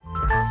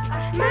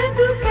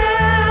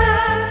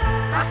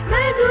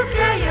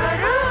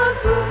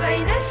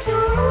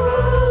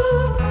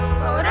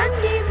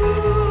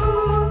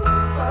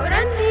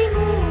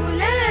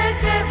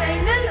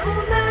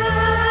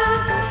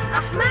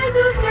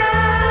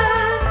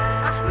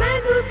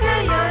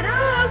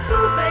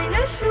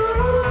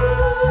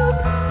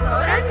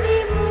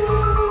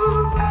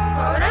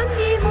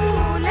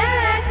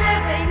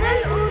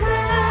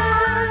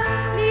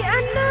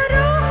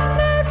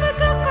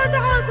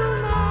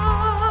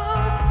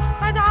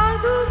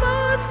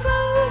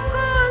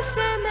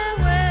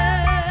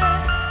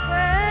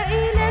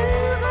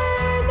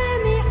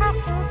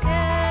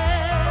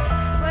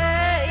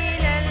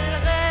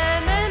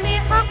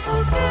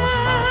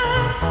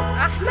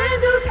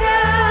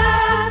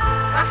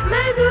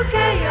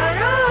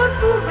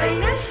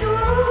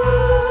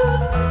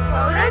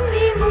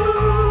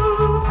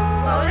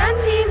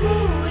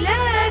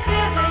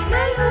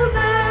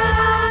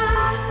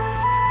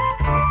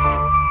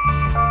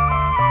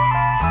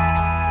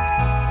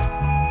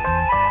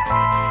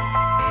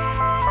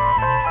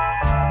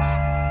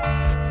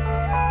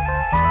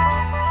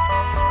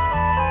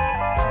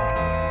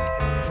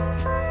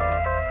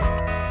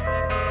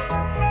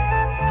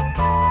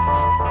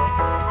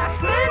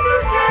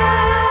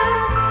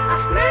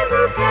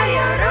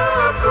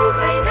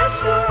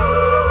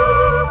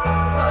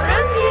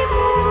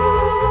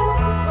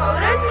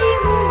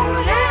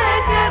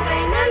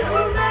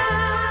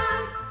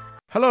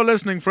Hello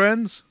listening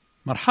friends.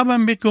 مرحبا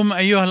بكم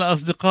أيها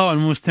الأصدقاء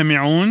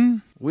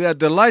المستمعون. We are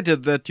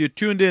delighted that you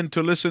tuned in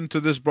to listen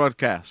to this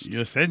broadcast.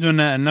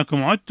 يسعدنا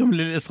أنكم عدتم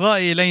للإصغاء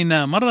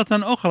إلينا مرة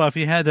أخرى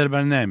في هذا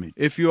البرنامج.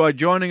 If you are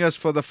joining us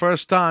for the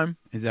first time,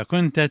 إذا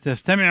كنت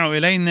تستمع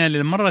إلينا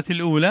للمرة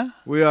الأولى،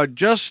 we are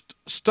just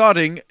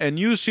starting a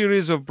new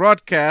series of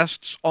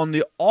broadcasts on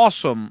the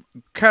awesome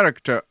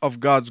character of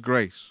God's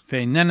grace.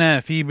 فإننا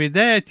في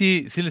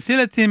بداية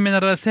سلسلة من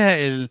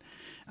الرسائل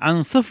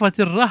عن صفة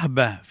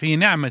الرهبة في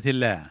نعمة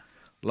الله.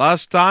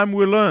 Last time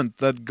we learned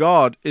that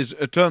God is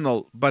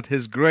eternal, but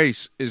His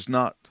grace is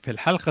not. في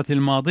الحلقة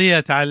الماضية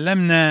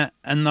تعلمنا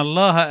أن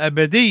الله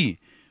أبدي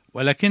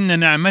ولكن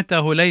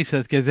نعمته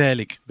ليست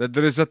كذلك، That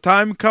there is a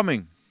time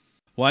coming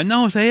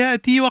وأنه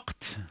سيأتي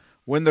وقت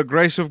when the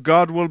grace of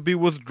God will be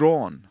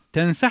withdrawn.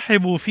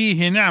 تنسحب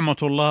فيه نعمة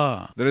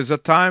الله. There is a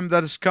time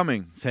that is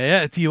coming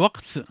سيأتي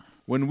وقت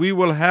when we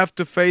will have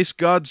to face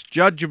God's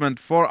judgment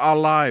for our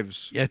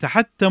lives.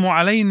 يتحتم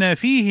علينا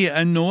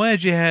فيه أن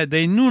نواجه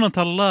دينونة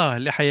الله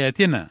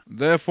لحياتنا.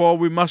 Therefore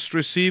we must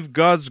receive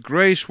God's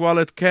grace while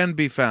it can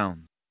be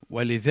found.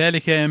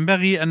 ولذلك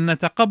ينبغي أن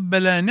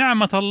نتقبل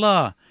نعمة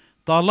الله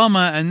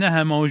طالما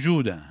أنها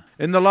موجودة.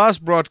 In the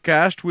last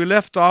broadcast, we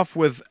left off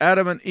with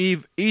Adam and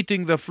Eve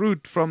eating the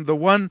fruit from the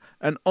one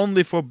and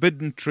only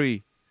forbidden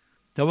tree.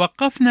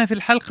 توقفنا في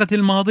الحلقة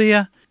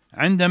الماضية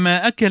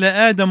عندما أكل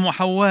آدم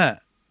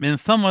وحواء من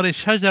ثمر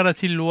الشجرة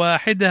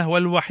الواحدة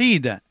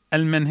والوحيدة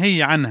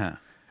المنهي عنها.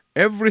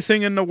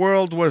 Everything in the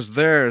world was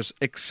theirs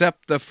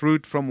except the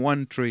fruit from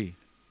one tree.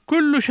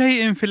 كل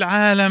شيء في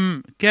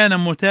العالم كان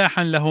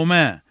متاحا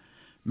لهما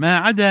ما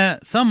عدا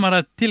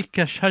ثمرة تلك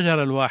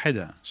الشجرة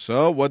الواحدة.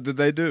 So what did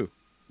they do?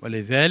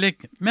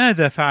 ولذلك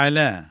ماذا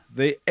فعلا؟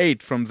 They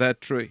ate from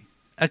that tree.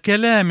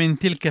 أكلا من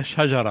تلك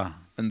الشجرة.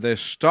 And they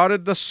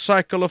started the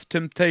cycle of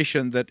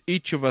temptation that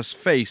each of us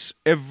face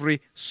every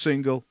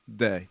single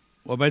day.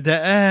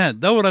 وبدأ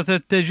دورة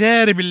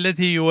التجارب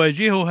التي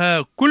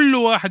يواجهها كل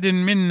واحد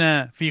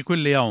منا في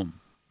كل يوم.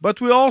 But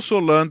we also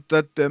learned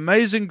that the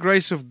amazing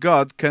grace of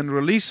God can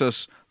release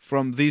us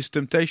from these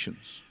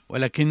temptations.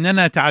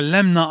 ولكننا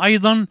تعلمنا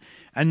أيضا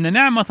أن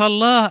نعمة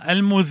الله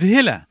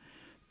المذهلة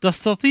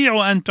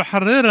تستطيع أن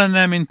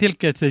تحررنا من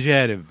تلك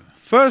التجارب.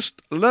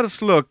 First, let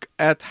us look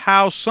at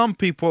how some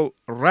people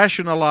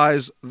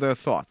rationalize their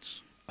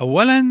thoughts.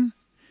 أولا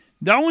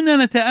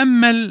دعونا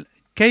نتأمل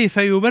كيف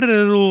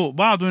يبرر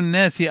بعض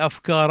الناس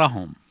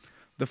أفكارهم.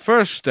 The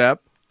first step,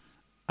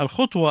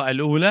 الخطوة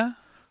الأولى: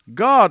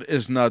 God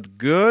is not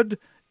good.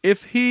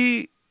 If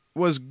He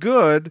was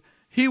good,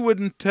 He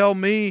wouldn't tell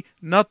me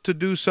not to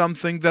do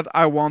something that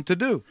I want to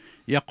do.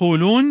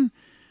 يقولون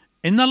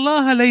إن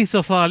الله ليس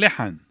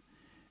صالحا.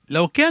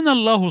 لو كان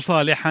الله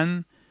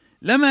صالحا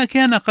لما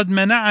كان قد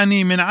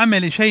منعني من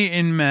عمل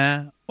شيء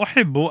ما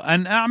أحب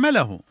أن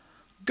أعمله.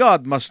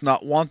 God must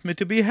not want me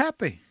to be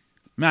happy.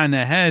 معنى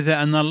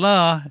هذا أن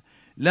الله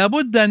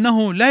لابد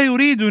أنه لا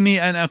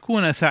يريدني أن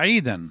أكون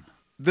سعيدا.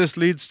 This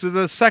leads to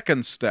the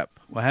second step.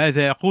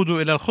 وهذا يقود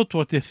إلى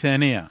الخطوة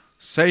الثانية.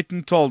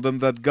 Satan told them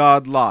that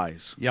God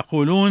lies.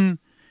 يقولون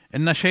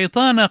إن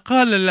الشيطان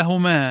قال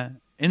لهما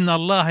إن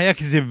الله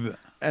يكذب.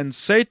 And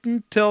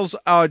Satan tells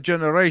our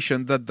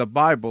generation that the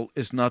Bible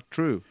is not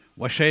true.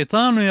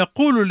 والشيطان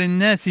يقول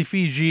للناس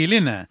في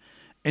جيلنا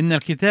إن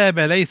الكتاب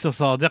ليس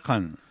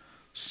صادقا.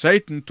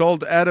 Satan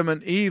told Adam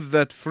and Eve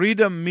that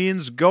freedom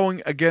means going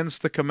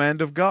against the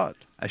command of God.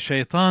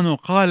 الشيطان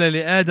قال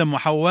لآدم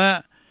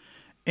وحواء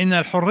إن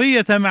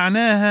الحرية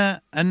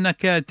معناها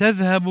أنك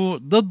تذهب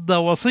ضد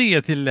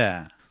وصية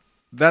الله.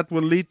 That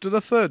will lead to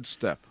the third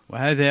step.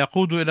 وهذا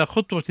يقود إلى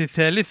الخطوة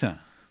الثالثة.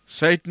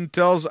 Satan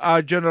tells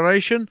our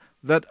generation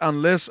that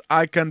unless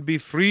I can be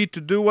free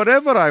to do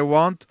whatever I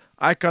want,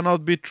 I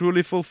cannot be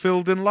truly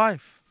fulfilled in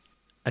life.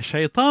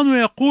 الشيطان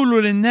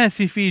يقول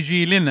للناس في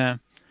جيلنا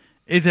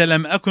إذا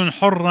لم أكن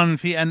حرا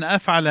في أن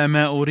أفعل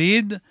ما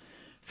أريد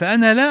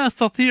فأنا لا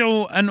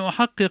أستطيع أن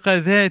أحقق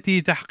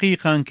ذاتي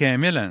تحقيقا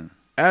كاملا.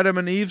 Adam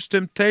and Eve's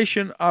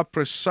temptation are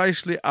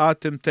precisely our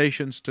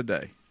temptations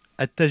today.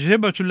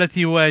 التجربة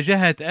التي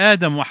واجهت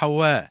آدم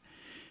وحواء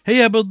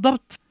هي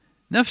بالضبط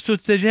نفس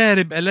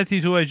التجارب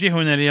التي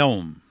تواجهنا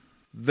اليوم.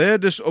 Their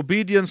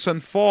disobedience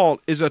and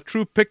fall is a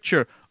true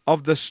picture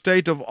of the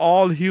state of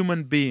all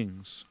human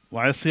beings.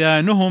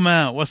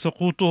 وعصيانهما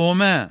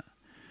وسقوطهما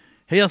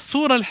هي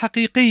الصورة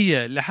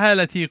الحقيقية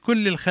لحالة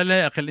كل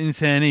الخلائق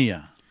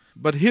الإنسانية.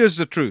 But here's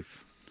the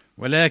truth.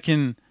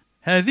 ولكن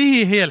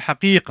هذه هي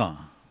الحقيقة.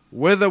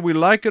 Whether we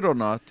like it or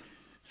not,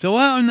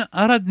 سواء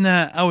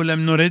أردنا أو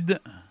لم نرد،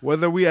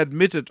 whether we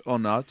admit it or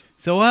not,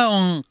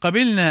 سواء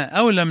قبلنا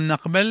أو لم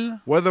نقبل،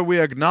 whether we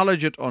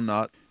acknowledge it or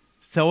not,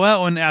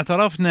 سواء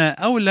اعترفنا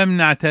أو لم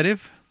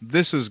نعترف،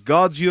 this is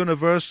God's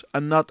universe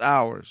and not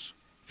ours.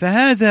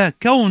 فهذا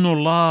كون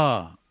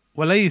الله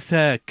وليس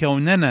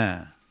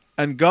كوننا.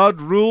 And God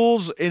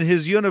rules in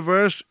His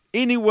universe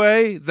any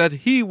way that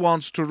He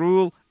wants to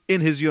rule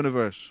in His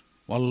universe.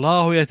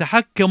 والله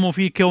يتحكم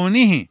في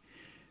كونه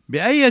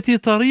بأية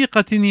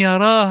طريقة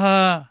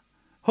يراها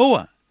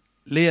هو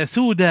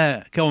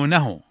ليسود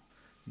كونه.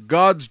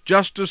 God's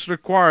justice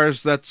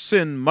requires that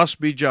sin must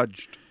be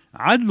judged.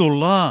 عدل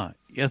الله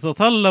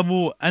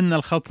يتطلب أن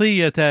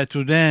الخطية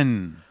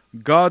تدان.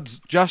 God's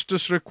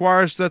justice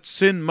requires that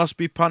sin must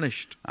be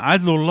punished.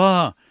 عدل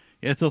الله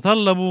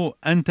يتطلب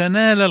أن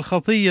تنال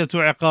الخطية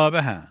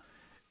عقابها.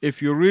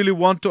 If you really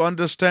want to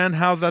understand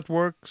how that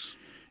works,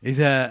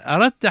 إذا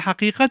أردت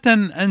حقيقة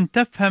أن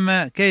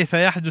تفهم كيف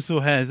يحدث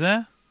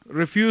هذا،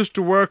 refuse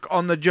to work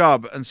on the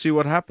job and see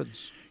what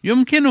happens.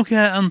 يمكنك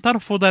أن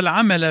ترفض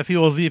العمل في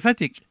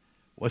وظيفتك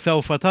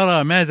وسوف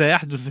ترى ماذا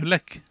يحدث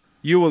لك.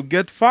 You will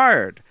get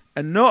fired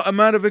and no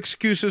amount of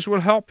excuses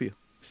will help you.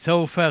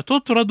 سوف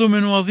تطرد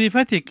من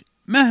وظيفتك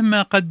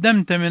مهما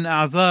قدمت من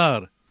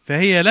أعذار،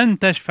 فهي لن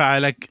تشفع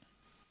لك.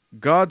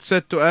 God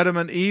said to Adam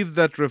and Eve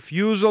that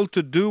refusal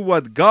to do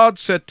what God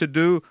said to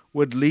do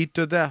would lead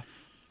to death.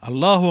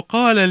 الله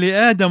قال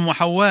لآدم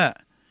وحواء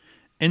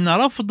إن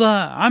رفض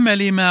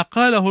عمل ما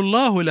قاله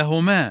الله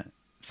لهما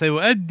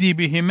سيؤدي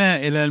بهما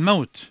إلى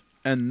الموت.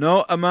 And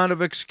no amount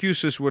of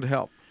excuses would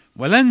help.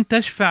 ولن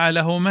تشفع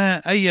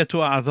لهما أية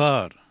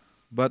أعذار.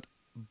 But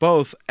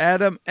both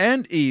Adam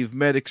and Eve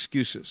made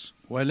excuses.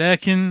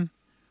 ولكن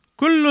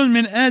كل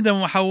من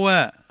آدم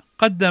وحواء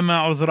قدم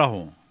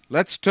عذره.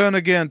 Let's turn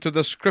again to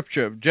the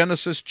scripture of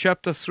Genesis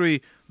chapter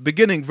 3,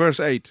 beginning verse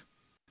 8.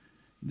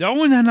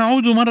 دعونا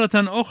نعود مرة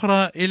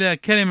أخرى إلى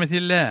كلمة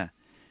الله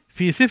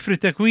في سفر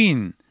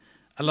تكوين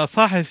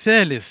الأصحاح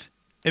 3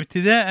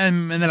 ابتداء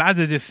من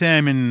العدد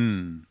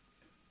 8.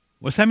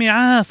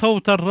 وسمعا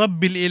صوت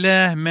الرب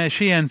الإله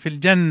ماشيا في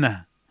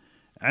الجنة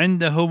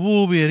عند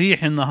هبوب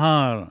ريح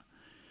النهار،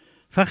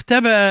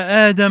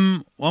 فاختبأ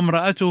آدم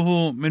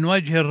وامرأته من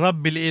وجه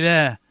الرب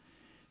الإله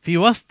في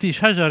وسط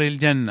شجر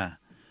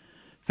الجنة.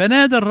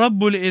 فنادى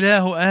الرب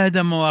الإله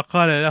آدم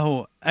وقال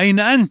له: أين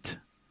أنت؟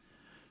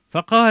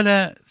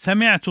 فقال: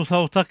 سمعت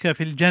صوتك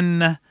في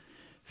الجنة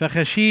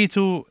فخشيت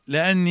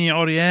لأني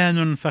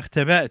عريان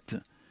فاختبأت.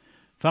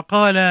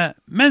 فقال: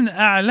 من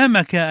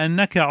أعلمك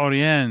أنك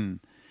عريان؟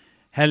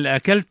 هل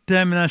أكلت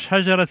من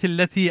الشجرة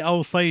التي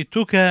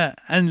أوصيتك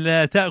أن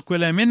لا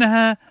تأكل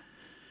منها؟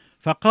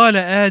 فقال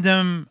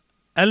آدم: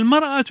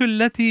 المرأة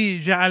التي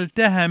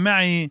جعلتها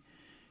معي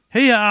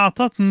هي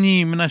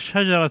أعطتني من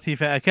الشجرة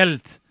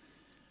فأكلت.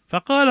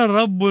 فقال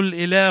الرب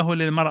الإله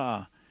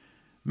للمرأة: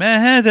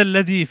 ما هذا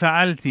الذي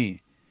فعلت؟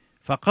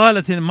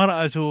 فقالت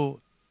المرأة: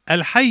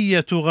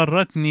 الحية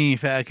غرتني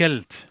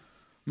فأكلت.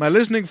 My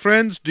listening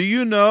friends, do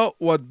you know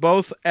what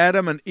both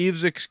Adam and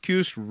Eve's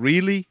excuse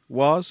really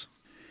was?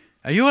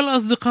 أيها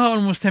الأصدقاء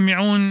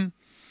المستمعون،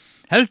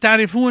 هل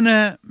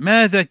تعرفون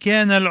ماذا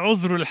كان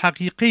العذر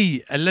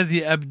الحقيقي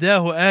الذي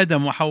أبداه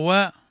آدم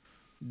وحواء؟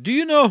 Do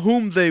you know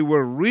whom they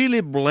were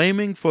really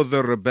blaming for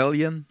their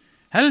rebellion?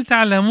 هل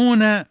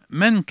تعلمون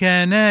من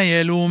كانا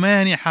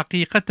يلومان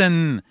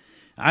حقيقة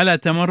على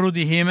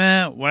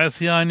تمردهما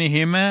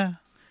وعصيانهما؟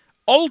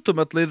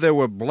 Ultimately, they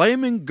were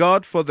blaming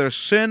God for their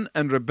sin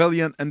and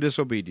rebellion and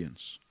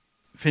disobedience.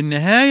 في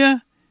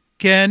النهاية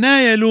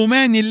كانا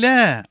يلومان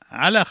الله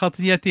على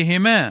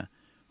خطيتهما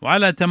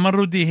وعلى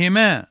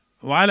تمردهما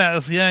وعلى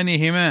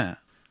عصيانهما.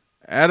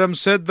 Adam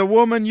said, the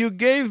woman you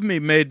gave me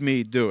made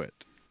me do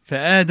it.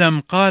 فآدم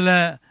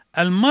قال: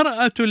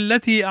 المرأة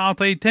التي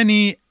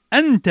أعطيتني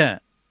أنت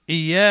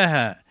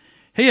إياها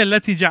هي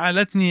التي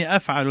جعلتني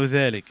أفعل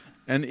ذلك.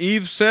 And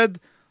Eve said,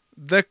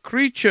 the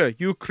creature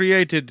you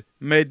created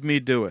made me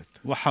do it.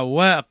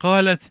 وحواء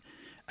قالت: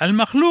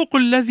 المخلوق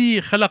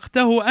الذي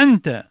خلقته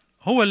أنت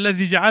هو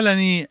الذي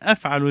جعلني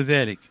أفعل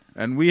ذلك.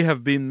 And we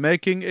have been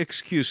making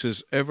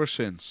excuses ever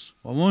since.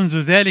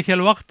 ومنذ ذلك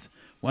الوقت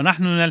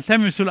ونحن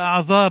نلتمس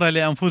الأعذار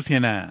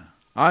لأنفسنا.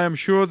 I am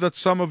sure that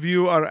some of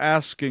you are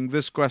asking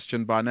this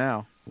question by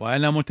now.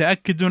 وأنا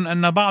متأكد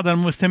أن بعض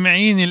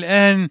المستمعين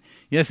الآن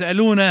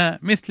يسألون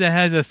مثل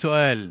هذا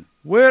السؤال: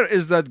 Where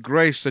is that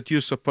grace that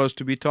you're supposed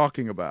to be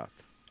talking about?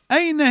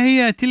 أين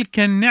هي تلك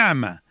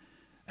النعمة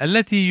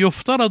التي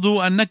يفترض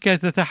أنك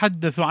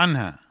تتحدث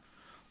عنها؟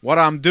 What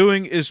I'm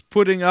doing is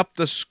putting up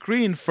the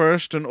screen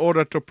first in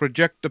order to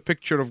project the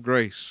picture of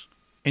grace.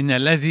 إن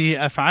الذي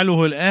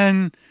أفعله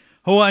الآن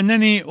هو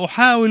أنني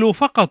أحاول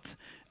فقط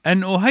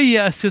أن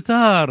أهيئ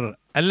الستار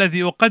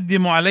الذي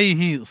أقدم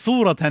عليه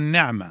صورة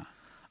النعمة.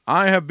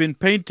 I have been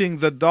painting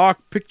the dark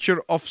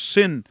picture of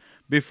sin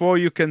before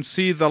you can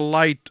see the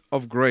light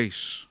of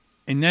grace.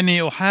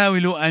 إنني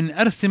أحاول أن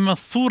أرسم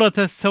الصورة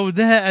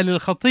السوداء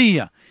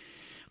للخطية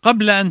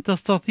قبل أن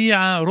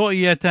تستطيع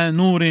رؤية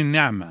نور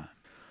النعمة.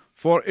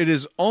 For it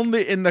is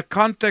only in the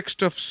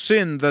context of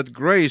sin that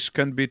grace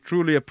can be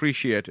truly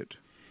appreciated.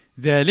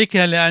 ذلك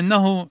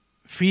لأنه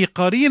في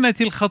قرينة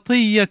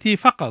الخطية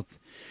فقط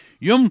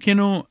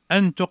يمكن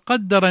أن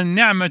تقدر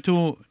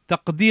النعمة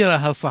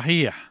تقديرها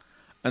صحيح.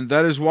 And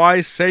that is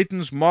why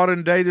Satan's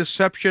modern day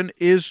deception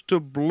is to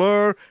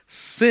blur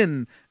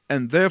sin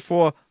and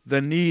therefore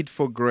the need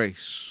for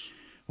grace.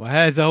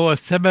 وهذا هو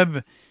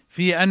السبب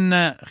في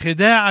أن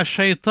خداع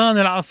الشيطان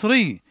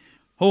العصري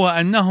هو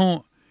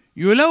أنه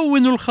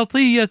يلون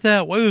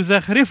الخطية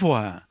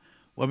ويزخرفها،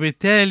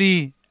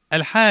 وبالتالي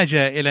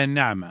الحاجة إلى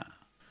النعمة.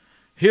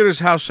 Here is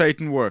how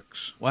Satan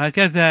works.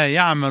 وهكذا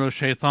يعمل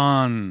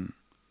الشيطان.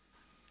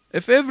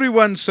 If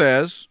everyone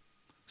says,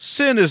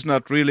 sin is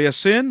not really a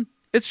sin,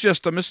 it's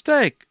just a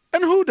mistake.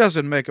 And who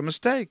doesn't make a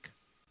mistake?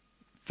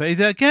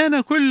 فإذا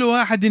كان كل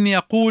واحد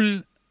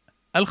يقول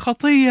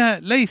الخطية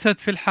ليست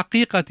في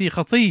الحقيقة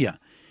خطية،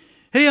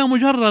 هي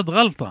مجرد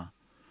غلطة،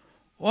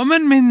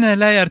 ومن منا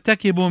لا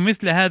يرتكب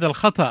مثل هذا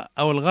الخطأ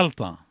أو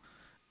الغلطة؟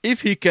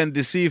 If he can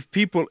deceive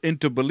people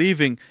into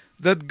believing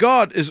that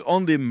God is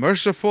only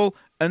merciful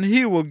and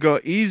he will go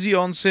easy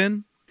on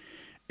sin,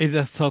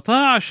 إذا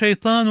استطاع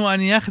الشيطان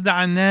أن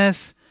يخدع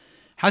الناس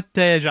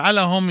حتى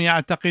يجعلهم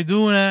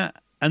يعتقدون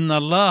أن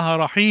الله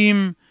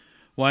رحيم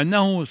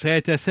وأنه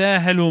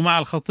سيتساهل مع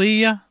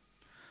الخطية،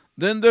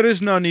 then there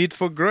is no need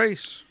for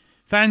grace.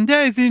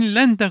 فعندئذ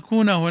لن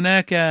تكون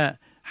هناك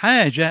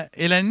حاجة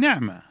إلى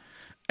النعمة.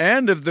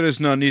 And if there is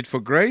no need for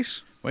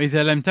grace,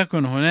 وإذا لم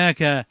تكن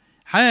هناك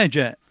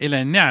حاجة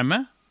إلى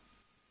النعمة،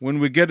 when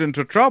we get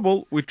into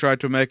trouble, we try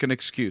to make an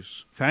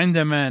excuse.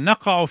 فعندما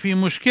نقع في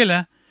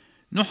مشكلة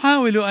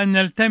نحاول أن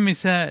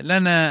نلتمس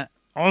لنا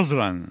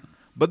عذرا.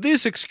 But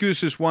these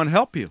excuses won't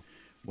help you.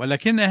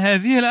 ولكن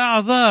هذه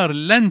الأعذار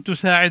لن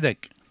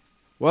تساعدك.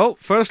 Well,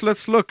 first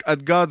let's look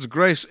at God's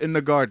grace in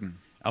the garden.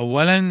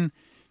 أولا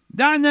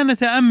دعنا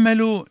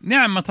نتأمل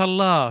نعمة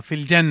الله في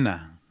الجنة.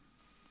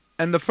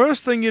 And the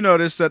first thing you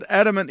notice that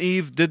Adam and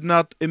Eve did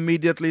not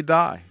immediately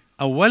die.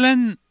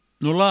 أولا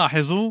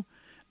نلاحظ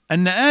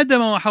أن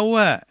آدم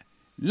وحواء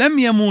لم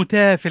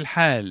يموتا في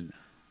الحال.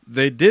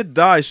 They did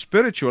die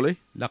spiritually,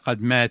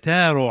 لقد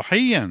ماتا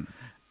روحيا.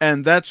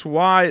 and that's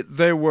why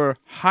they were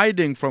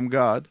hiding from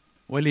God.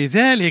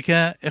 ولذلك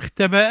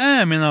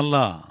اختبأا من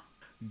الله.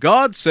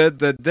 God said,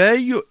 the day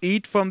you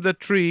eat from the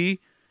tree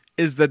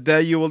is the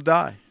day you will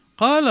die.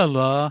 قال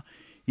الله: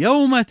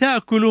 يوم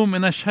تأكل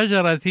من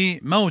الشجرة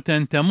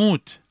موتا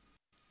تموت.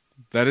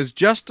 That is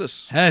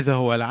justice. هذا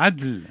هو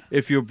العدل.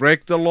 If you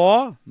break the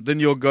law, then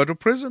you'll go to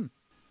prison.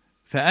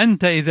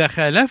 فأنت إذا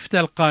خالفت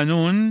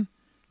القانون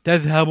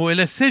تذهب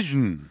إلى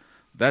السجن.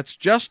 That's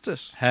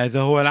justice. هذا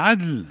هو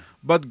العدل.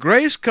 But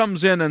grace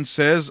comes in and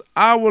says,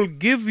 I will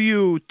give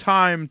you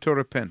time to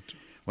repent.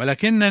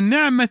 ولكن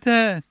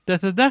النعمة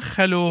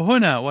تتدخل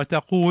هنا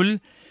وتقول: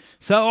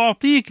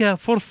 سأعطيك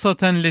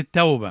فرصة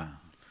للتوبة.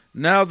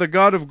 Now the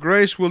God of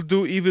grace will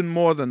do even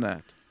more than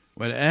that.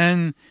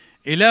 والآن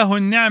إله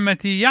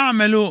النعمة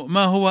يعمل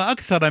ما هو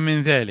أكثر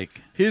من ذلك.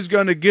 He's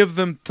going to give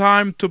them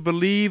time to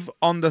believe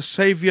on the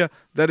Savior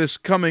that is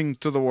coming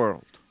to the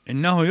world.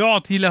 إنه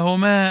يعطي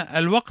لهما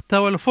الوقت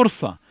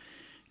والفرصة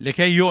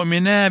لكي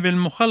يؤمنا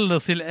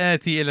بالمخلص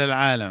الآتي إلى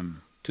العالم.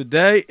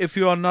 Today, if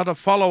you are not a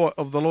follower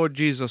of the Lord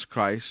Jesus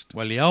Christ,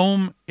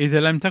 واليوم إذا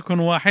لم تكن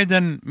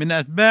واحدا من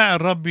أتباع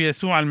الرب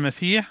يسوع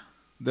المسيح،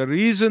 the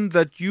reason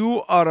that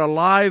you are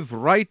alive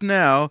right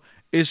now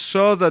is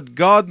so that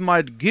God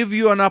might give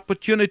you an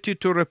opportunity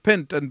to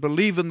repent and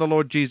believe in the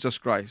Lord Jesus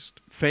Christ.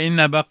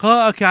 فإن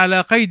بقاءك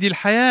على قيد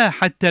الحياة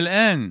حتى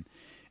الآن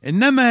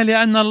إنما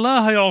لأن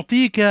الله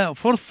يعطيك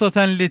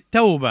فرصة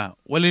للتوبة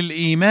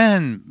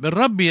وللإيمان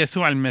بالرب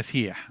يسوع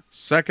المسيح.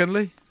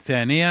 Secondly,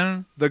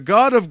 ثانيا، the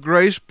God of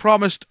grace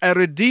promised a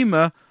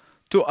Redeemer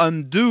to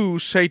undo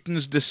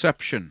Satan's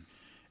deception.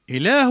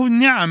 إله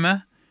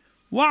النعمة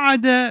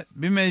وعد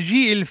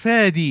بمجيء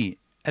الفادي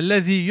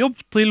الذي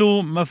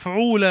يبطل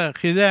مفعول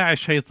خداع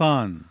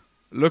الشيطان.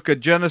 Look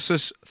at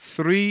Genesis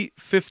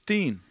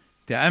 3:15.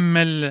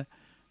 تأمل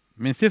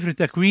من سفر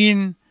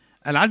تكوين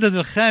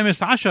العدد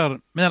 15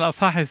 من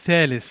الأصحاح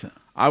 3.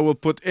 I will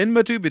put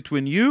enmity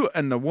between you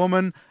and the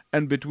woman,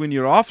 and between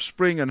your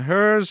offspring and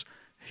hers.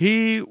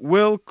 He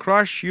will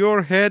crush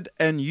your head,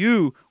 and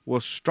you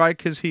will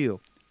strike his heel.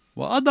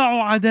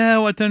 وأضع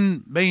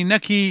عداوة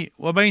بينك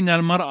وبين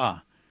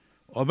المرأة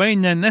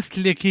وبين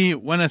نسلك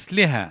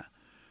ونسلها،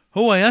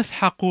 هو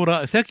يسحق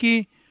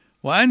رأسك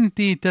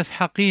وأنت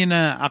تسحقين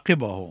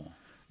عقبه.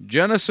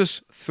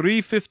 Genesis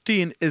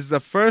 3:15 is the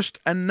first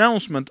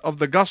announcement of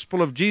the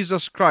gospel of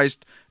Jesus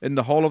Christ in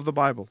the whole of the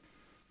Bible.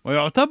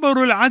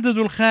 ويعتبر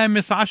العدد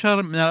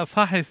 15 من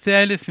الأصحاح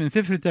 3 من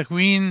سفر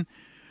التكوين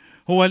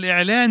هو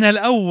الإعلان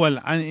الأول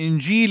عن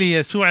إنجيل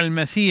يسوع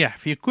المسيح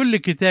في كل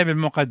الكتاب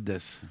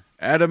المقدس.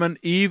 Adam and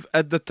Eve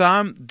at the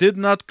time did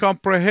not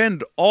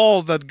comprehend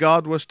all that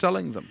God was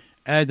telling them.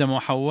 آدم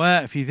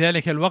وحواء في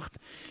ذلك الوقت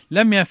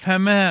لم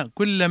يفهما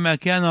كل ما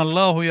كان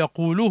الله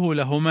يقوله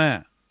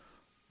لهما.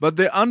 But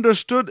they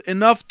understood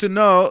enough to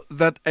know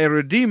that a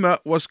Redeemer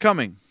was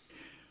coming.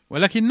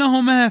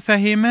 ولكنهما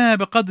فهما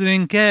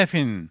بقدر كاف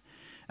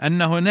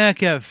أن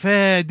هناك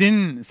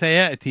فاد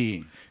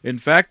سيأتي. In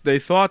fact, they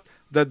thought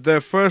that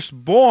their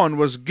firstborn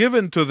was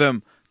given to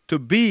them to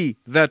be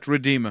that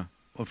Redeemer.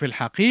 وفي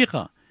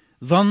الحقيقة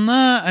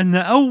ظنا أن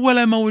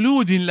أول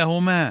مولود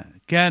لهما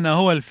كان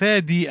هو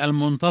الفادي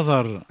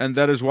المنتظر. And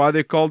that is why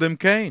they called him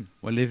Cain.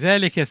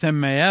 ولذلك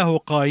سمياه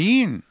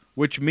قايين.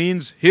 Which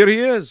means, here he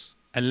is.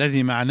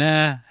 الذي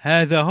معناه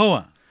هذا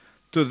هو.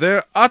 To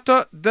their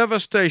utter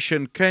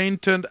devastation, Cain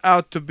turned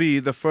out to be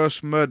the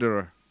first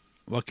murderer.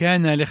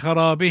 وكان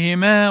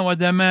لخرابهما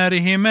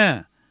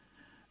ودمارهما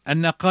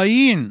أن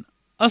قايين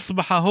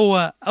أصبح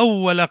هو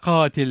أول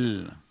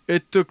قاتل.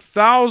 It took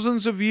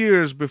thousands of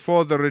years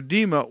before the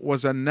Redeemer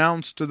was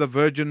announced to the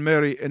Virgin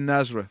Mary in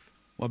Nazareth.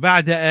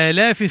 وبعد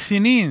آلاف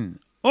السنين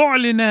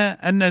أعلن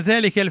أن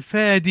ذلك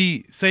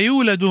الفادي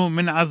سيولد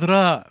من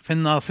عذراء في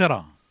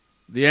الناصرة.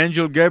 The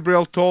angel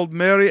Gabriel told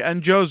Mary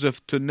and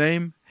Joseph to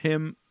name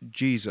him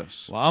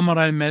Jesus.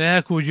 وأمر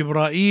الملاك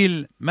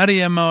جبرائيل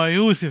مريم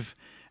ويوسف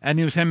أن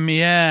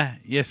يسمياه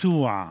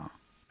يسوع.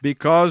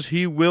 Because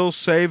he will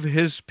save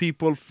his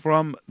people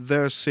from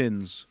their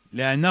sins.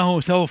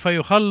 لأنه سوف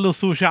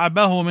يخلص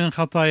شعبه من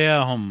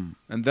خطاياهم.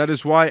 And that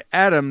is why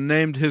Adam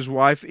named his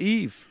wife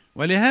Eve.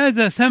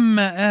 ولهذا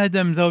سمى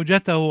آدم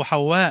زوجته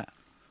حواء.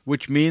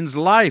 Which means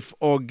life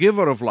or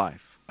giver of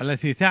life.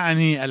 التي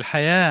تعني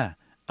الحياة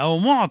أو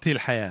معطي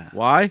الحياة.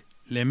 Why?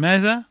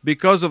 لماذا؟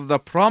 Because of the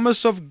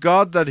promise of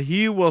God that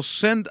he will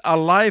send a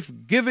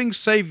life-giving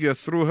Savior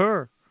through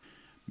her.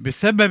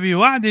 بسبب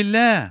وعد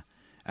الله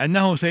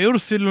أنه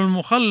سيرسل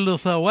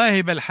المخلص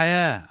واهب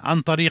الحياة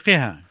عن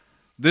طريقها.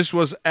 This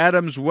was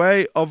Adam's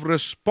way of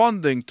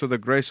responding to the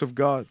grace of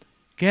God.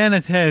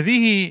 كانت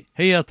هذه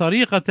هي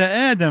طريقة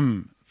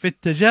آدم في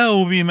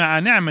التجاوب مع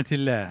نعمة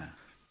الله.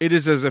 It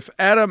is as if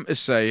Adam is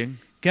saying,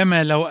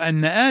 كما لو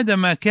أن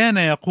آدم كان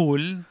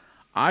يقول: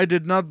 I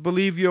did not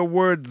believe your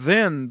word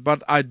then,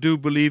 but I do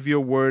believe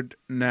your word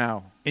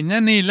now.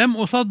 إنني لم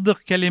أصدق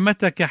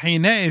كلمتك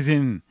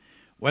حينئذ،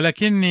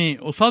 ولكني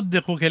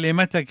أصدق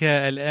كلمتك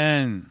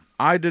الآن.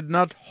 I did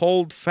not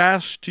hold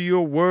fast to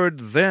your word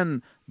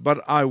then, but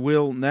I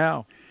will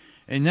now.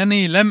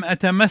 إنني لم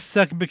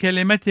أتمسك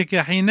بكلمتك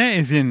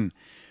حينئذ،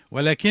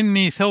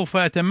 ولكني سوف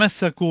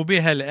أتمسك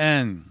بها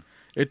الآن.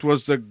 It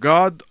was the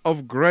God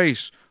of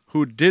grace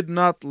who did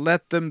not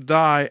let them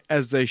die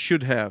as they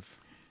should have.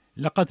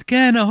 لقد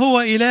كان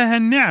هو إله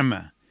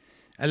النعمة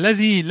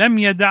الذي لم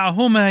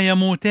يدعهما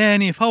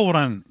يموتان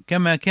فورا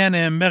كما كان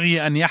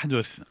ينبغي أن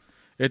يحدث.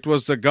 It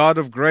was the God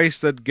of grace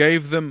that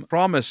gave them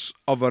promise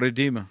of a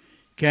Redeemer.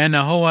 كان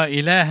هو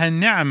إله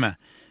النعمة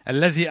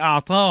الذي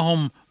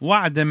أعطاهم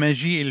وعد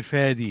مجيء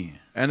الفادي.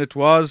 And it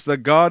was the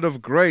God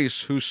of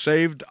grace who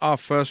saved our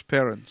first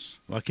parents.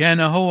 وكان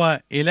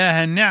هو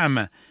إله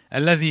النعمة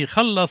الذي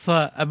خلص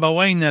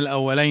أبوينا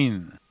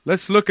الأولين.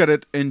 Let's look at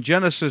it in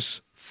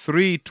Genesis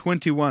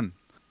 3:21.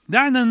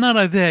 دعنا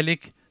نرى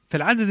ذلك في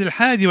العدد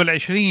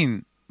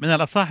 21 من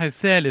الأصحاح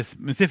 3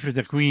 من سفر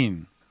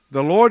تكوين.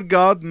 The Lord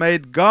God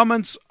made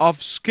garments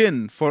of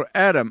skin for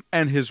Adam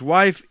and his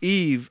wife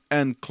Eve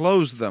and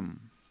clothed them.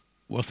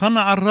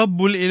 وصنع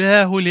الرب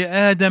الإله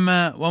لآدم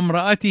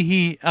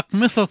وامرأته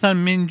أقمصة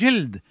من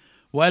جلد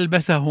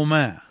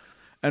وألبسهما.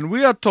 And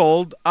we are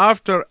told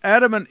after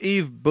Adam and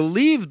Eve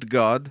believed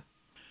God,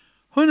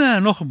 هنا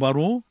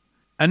نخبر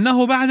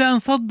أنه بعد أن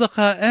صدق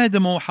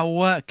آدم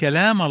وحواء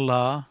كلام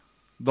الله،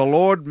 the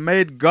Lord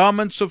made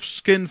garments of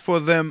skin for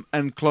them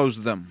and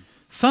clothed them.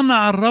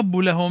 صنع الرب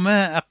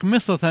لهما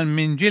أقمصة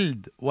من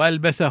جلد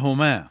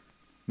وألبسهما.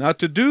 Now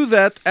to do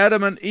that,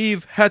 Adam and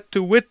Eve had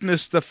to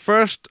witness the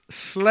first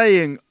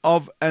slaying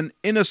of an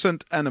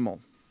innocent animal.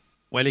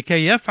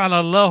 ولكي يفعل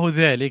الله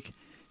ذلك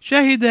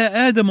شهد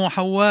آدم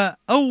وحواء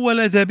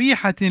أول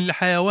ذبيحة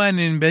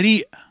لحيوان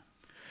بريء.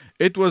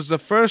 It was the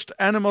first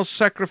animal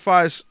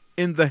sacrifice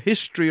in the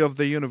history of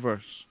the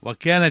universe.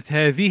 وكانت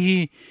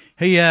هذه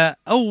هي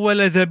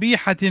أول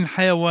ذبيحة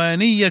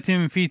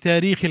حيوانية في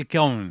تاريخ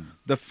الكون.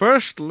 The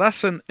first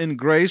lesson in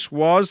grace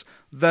was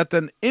that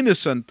an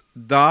innocent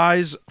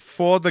dies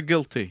for the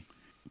guilty.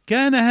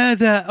 كان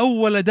هذا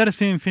أول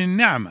درس في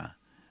النعمة،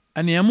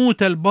 أن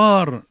يموت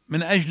البار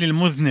من أجل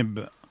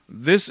المذنب.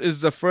 This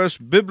is the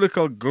first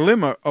biblical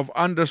glimmer of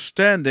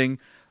understanding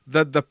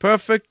that the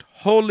perfect,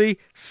 holy,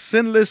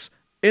 sinless,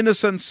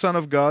 innocent Son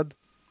of God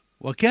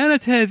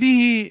وكانت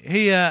هذه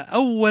هي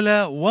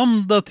أول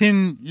ومضة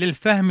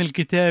للفهم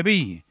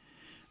الكتابي،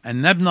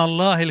 أن ابن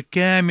الله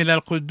الكامل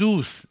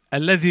القدوس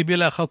الذي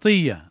بلا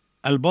خطية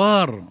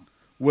البار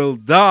will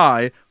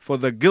die for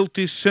the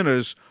guilty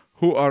sinners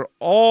who are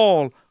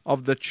all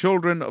of the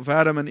children of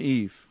Adam and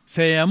Eve.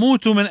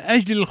 سيموت من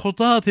أجل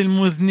الخطاة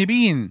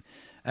المذنبين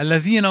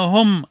الذين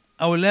هم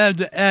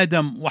أولاد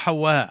آدم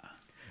وحواء.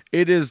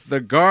 It is the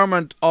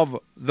garment of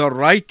the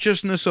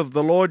righteousness of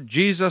the Lord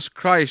Jesus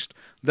Christ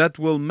that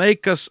will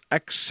make us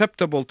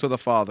acceptable to the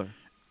Father.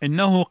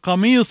 إنه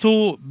قميص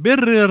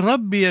بر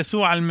الرب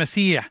يسوع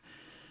المسيح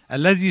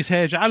الذي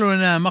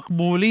سيجعلنا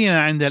مقبولين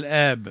عند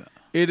الآب.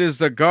 It is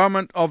the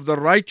garment of the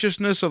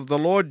righteousness of the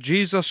Lord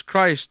Jesus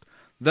Christ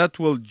that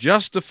will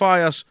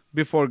justify us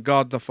before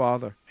God the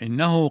Father.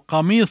 إنه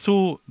قميص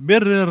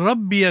بر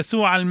الرب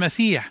يسوع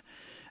المسيح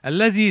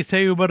الذي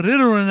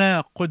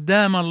سيبررنا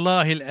قدام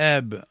الله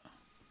الآب.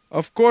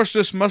 Of course,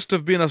 this must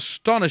have been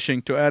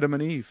astonishing to Adam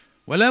and Eve.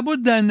 ولا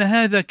بد أن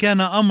هذا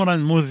كان أمرا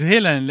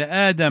مذهلا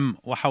لآدم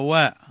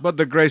وحواء. But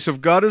the grace of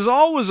God is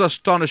always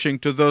astonishing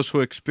to those who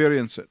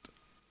experience it.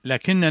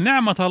 لكن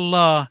نعمة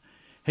الله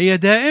هي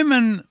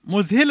دائما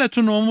مذهلة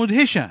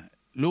ومدهشة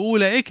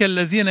لأولئك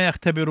الذين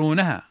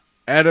يختبرونها.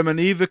 Adam and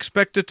Eve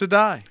expected to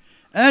die.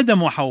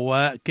 آدم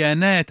وحواء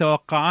كانا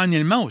يتوقعان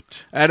الموت.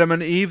 Adam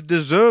and Eve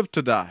deserved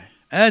to die.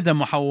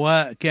 آدم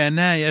وحواء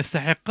كانا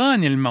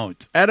يستحقان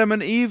الموت. Adam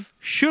and Eve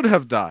should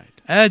have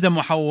died, آدم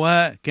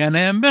وحواء كان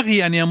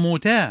ينبغي أن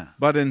يموتا،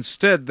 but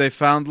instead they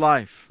found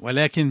life.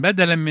 ولكن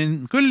بدلا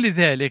من كل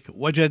ذلك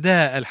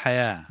وجدا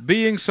الحياة.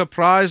 Being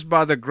surprised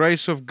by the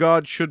grace of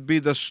God should be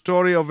the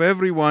story of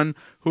everyone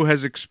who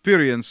has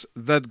experienced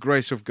that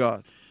grace of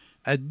God.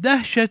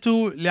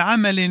 الدهشة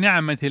لعمل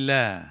نعمة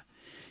الله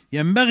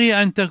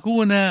ينبغي أن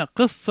تكون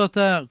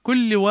قصة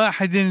كل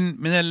واحد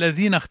من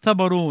الذين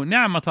اختبروا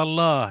نعمة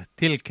الله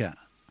تلك.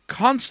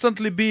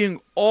 Constantly being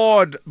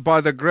awed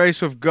by the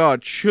grace of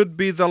God should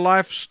be the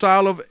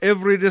lifestyle of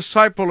every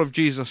disciple of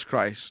Jesus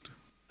Christ.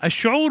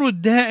 الشعور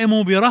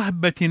الدائم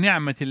برهبة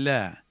نعمة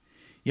الله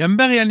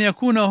ينبغي أن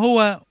يكون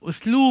هو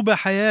أسلوب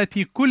حياة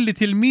كل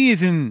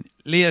تلميذ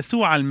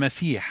ليسوع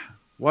المسيح.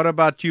 What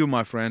about you,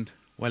 my friend?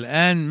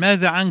 والآن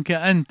ماذا عنك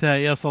أنت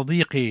يا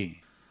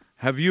صديقي؟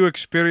 Have you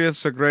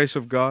experienced the grace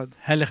of God?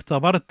 هل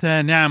اختبرت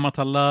نعمة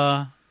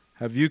الله؟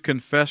 Have you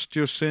confessed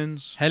your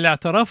sins? هل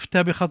اعترفت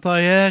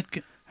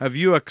بخطاياك؟ Have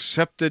you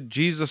accepted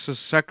Jesus'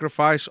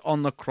 sacrifice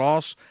on the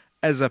cross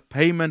as a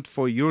payment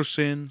for your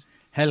sins?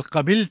 هل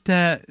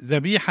قبلت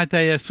ذبيحة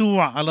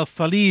يسوع على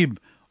الصليب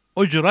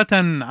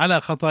أجرة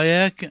على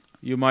خطاياك؟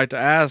 You might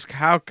ask,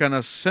 how can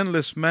a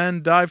sinless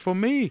man die for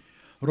me?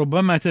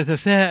 ربما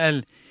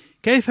تتساءل،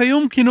 كيف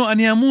يمكن أن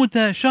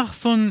يموت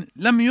شخص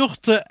لم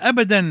يخطئ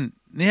أبدا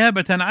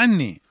نيابة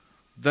عني؟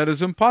 That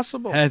is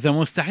impossible. هذا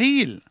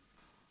مستحيل.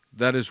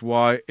 That is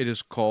why it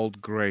is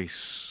called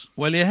grace.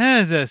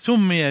 ولهذا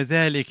سمي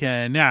ذلك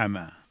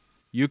نعمة.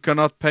 You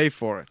cannot pay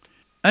for it.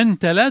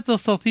 أنت لا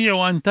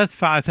تستطيع أن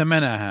تدفع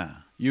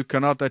ثمنها. You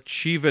cannot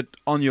achieve it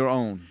on your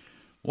own.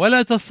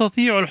 ولا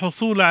تستطيع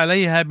الحصول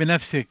عليها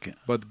بنفسك.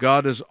 But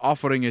God is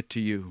offering it to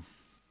you.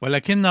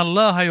 ولكن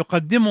الله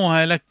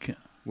يقدمها لك.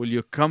 Will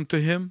you come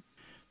to Him?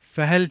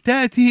 فهل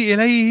تأتي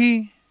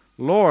إليه؟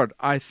 Lord,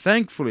 I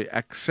thankfully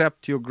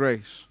accept your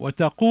grace.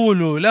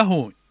 وتقول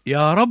له: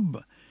 يا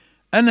رب،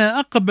 أنا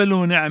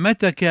أقبل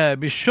نعمتك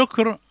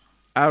بالشكر.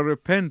 I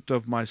repent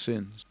of my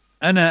sins.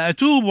 أنا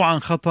أتوب عن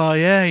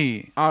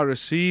خطاياي. I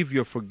receive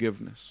your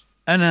forgiveness.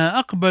 أنا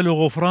أقبل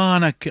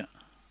غفرانك.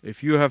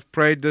 If you have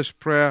prayed this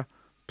prayer,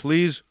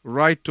 please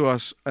write to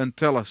us and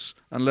tell us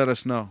and let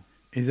us know.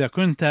 إذا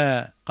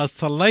كنت قد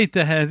صليت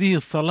هذه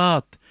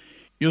الصلاة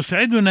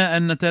يسعدنا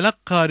أن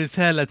نتلقى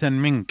رسالة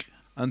منك.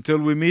 Until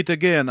we meet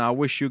again, I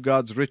wish you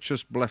God's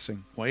richest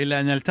blessing. وإلى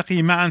أن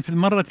نلتقي معا في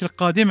المرة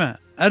القادمة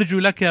أرجو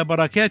لك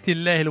بركات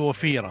الله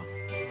الوفيرة.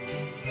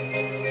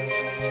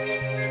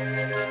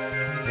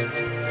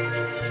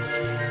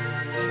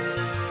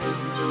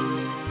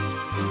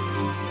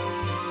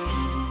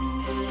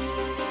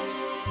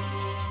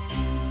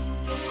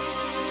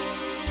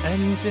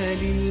 أنت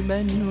لي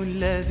المن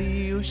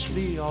الذي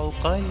يشبع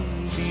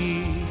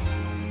قلبي،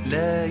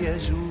 لا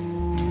يجوع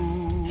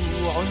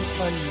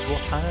القلب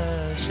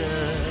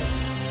حاشا.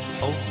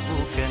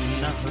 حبك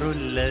النهر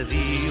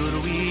الذي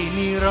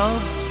يرويني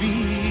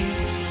ربي،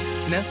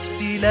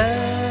 نفسي لا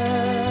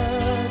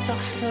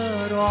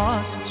تحتار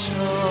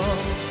عطشا.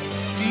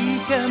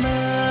 فيك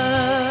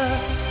ما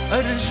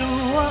أرجو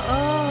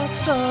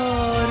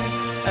وأختار،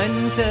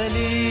 أنت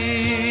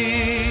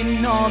لي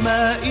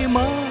النعماء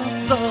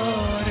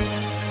مصدر،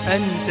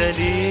 أنت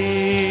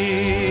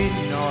لي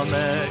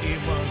النعماء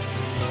مصدر.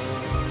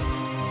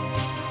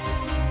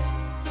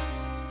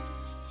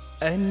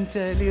 أنت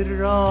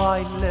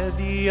للراعي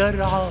الذي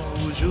يرعى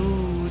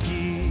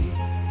وجودي،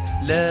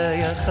 لا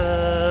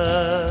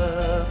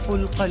يخاف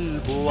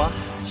القلب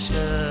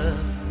وحشا.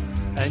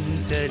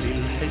 أنت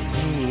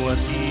للحصن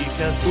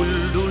وفيك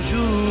كل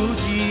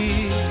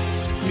جودي،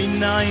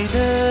 من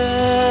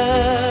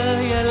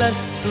عداي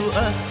لست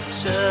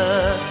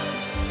أخشى.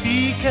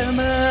 فيك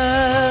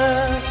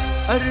ما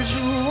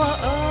أرجو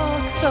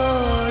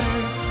وأكثر،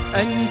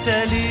 أنت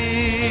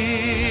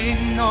لي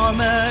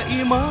النعماء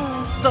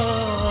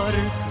مصدر،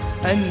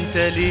 أنت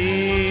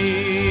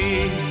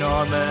لي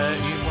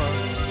النعماء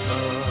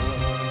مصدر.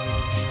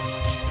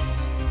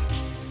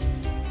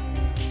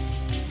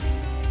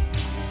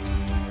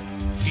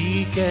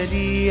 فيك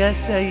لي يا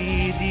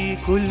سيدي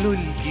كل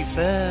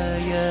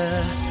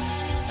الكفاية،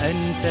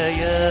 أنت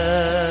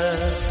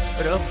يا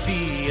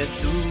ربي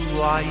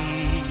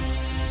يسوعي.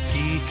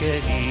 فيك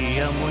لي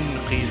يا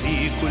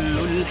منقذي كل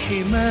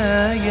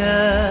الحماية،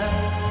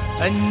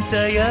 أنت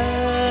يا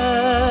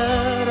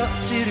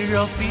رأس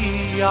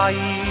الرفيع.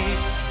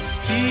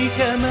 فيك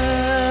ما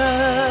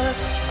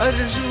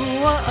أرجو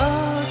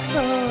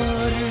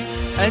وأكثر،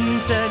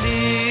 أنت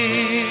لي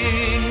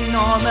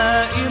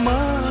النعماء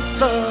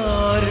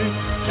مصدر،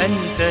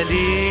 أنت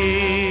لي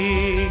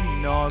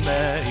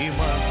النعماء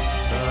مصدر.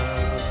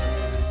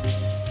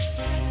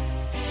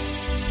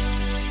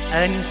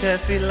 أنت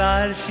في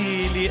العرش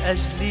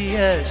لأجلي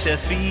يا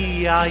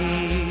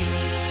شفيعي،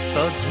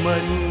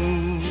 تضمن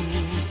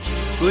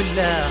كل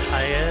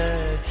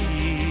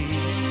حياتي.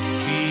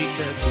 فيك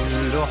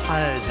كل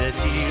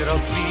حاجتي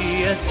ربي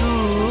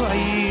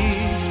يسوعي،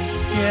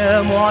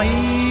 يا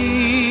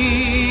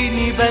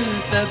معيني بل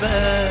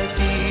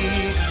ثباتي.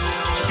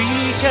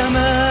 فيك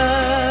ما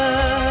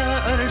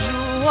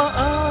أرجو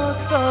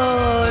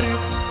أكثر.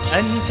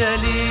 أنت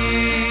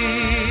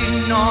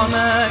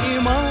للنعماء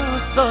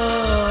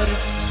مصدر،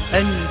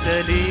 أنت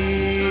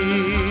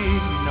للنعماء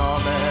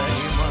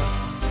مصدر.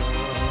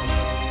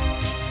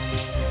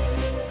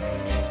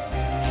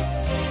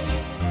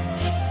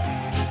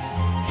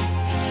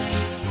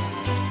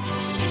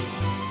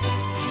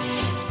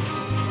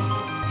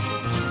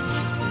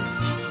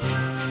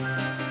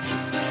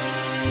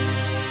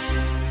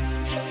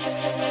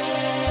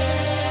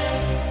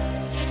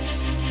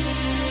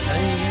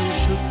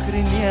 شكر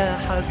يا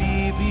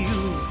حبيبي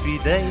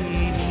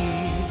يفديني،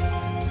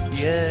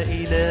 يا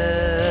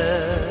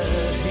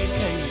إلهي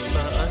كيف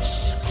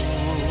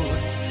أشكر،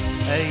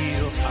 أي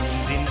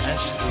حمد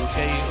أشكر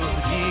كي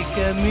أهديك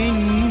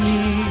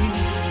مني.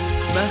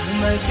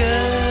 مهما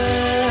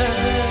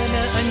كان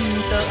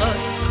أنت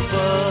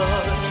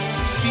أكبر،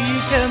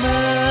 فيك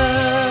ما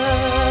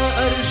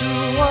أرجو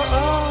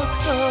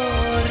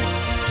وأكثر.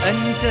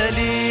 أنت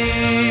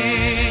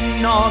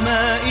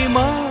للنعماء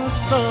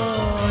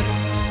مصدر،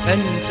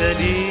 أنت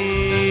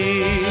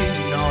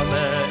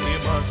للنعماء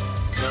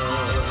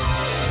مصدر.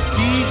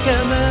 فيك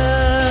ما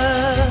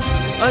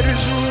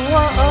أرجو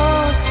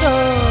وأكثر.